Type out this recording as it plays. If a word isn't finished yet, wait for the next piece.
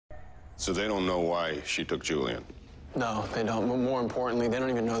So they don't know why she took Julian? No, they don't. But more importantly, they don't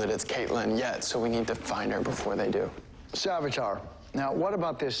even know that it's Caitlin yet, so we need to find her before they do. Savitar. Now, what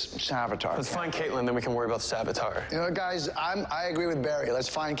about this Savitar? Let's find Caitlin, then we can worry about Savitar. You know, guys, I agree with Barry. Let's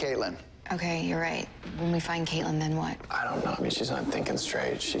find Caitlin. Okay, you're right. When we find Caitlin, then what? I don't know. I mean, she's not thinking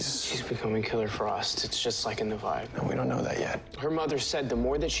straight. She's becoming Killer Frost. It's just like in the vibe. No, we don't know that yet. Her mother said the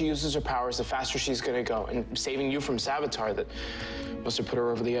more that she uses her powers, the faster she's gonna go. And saving you from Savitar, that must have put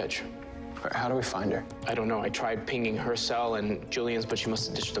her over the edge. How do we find her? I don't know. I tried pinging her cell and Julian's, but she must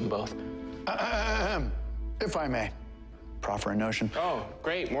have ditched them both. If I may, proffer a notion. Oh,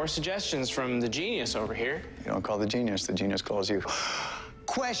 great. More suggestions from the genius over here. You don't call the genius calls you.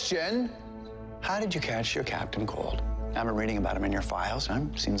 Question, how did you catch your Captain Cold? I've been reading about him in your files.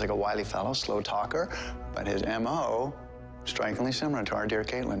 Seems like a wily fellow, slow talker, but his M.O. strikingly similar to our dear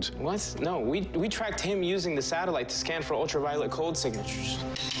Caitlin's. What? No, we tracked him using the satellite to scan for ultraviolet cold signatures.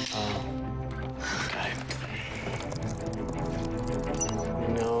 Got it.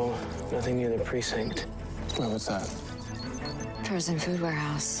 No, nothing near the precinct. Wait, what's that? Frozen food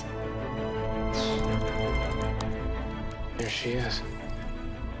warehouse. There she is.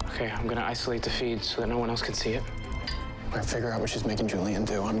 Okay, I'm gonna isolate the feed so that no one else can see it. I figure out what she's making Julian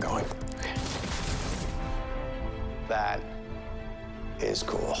do. I'm going. Okay. That is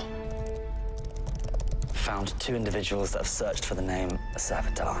cool. Found 2 individuals that have searched for the name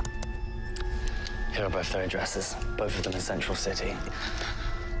Savitar. Here are both their addresses, both of them in Central City.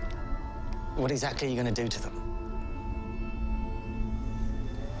 What exactly are you going to do to them?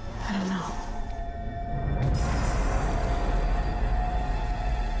 I don't know.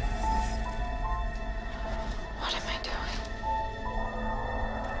 What am I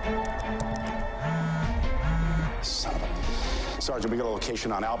doing? Son of a... Sergeant, we got a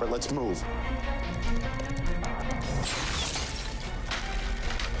location on Albert. Let's move.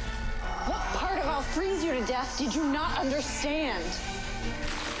 What part of I'll freeze you to death did you not understand?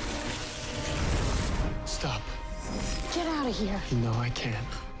 Stop. Get out of here. No, I can't.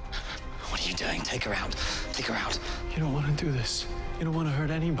 What are you doing? Take her out. Take her out. You don't want to do this. You don't want to hurt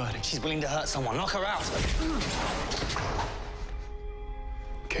anybody. She's willing to hurt someone. Knock her out.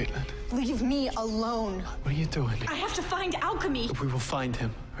 Caitlin. Leave me alone. What are you doing? I have to find Alchemy. We will find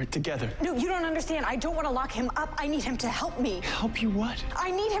him. Right, together. No, you don't understand. I don't want to lock him up. I need him to help me. Help you what?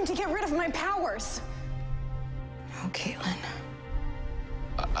 I need him to get rid of my powers. Oh, Caitlin.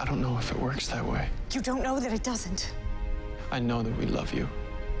 I don't know if it works that way. You don't know that it doesn't. I know that we love you.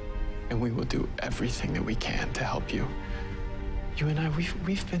 And we will do everything that we can to help you. You and I,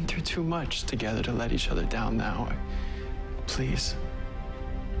 we've been through too much together to let each other down now. Please,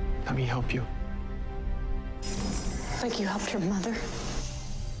 let me help you. Like you helped your mother,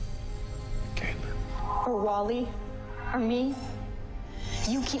 Caitlin. or Wally, or me.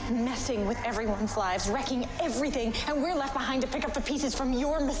 You keep messing with everyone's lives, wrecking everything, and we're left behind to pick up the pieces from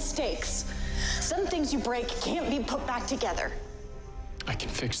your mistakes. Some things you break can't be put back together. I can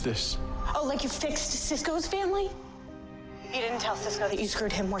fix this. Oh, like you fixed Cisco's family? You didn't tell Cisco that you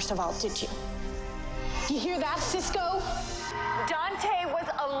screwed him worst of all, did you? You hear that, Cisco? Dante was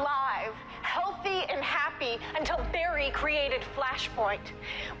alive, healthy and happy until Barry created Flashpoint.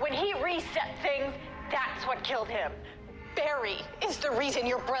 When he reset things, that's what killed him. Barry is the reason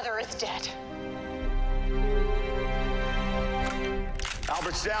your brother is dead.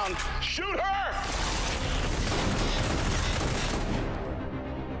 Albert's down. Shoot her!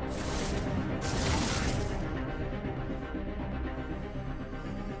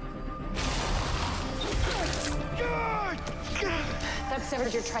 That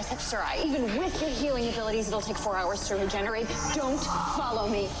severed your triceps, sir. Even with your healing abilities, it'll take 4 hours to regenerate. Don't follow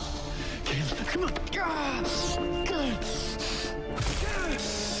me. Caitlin, come on.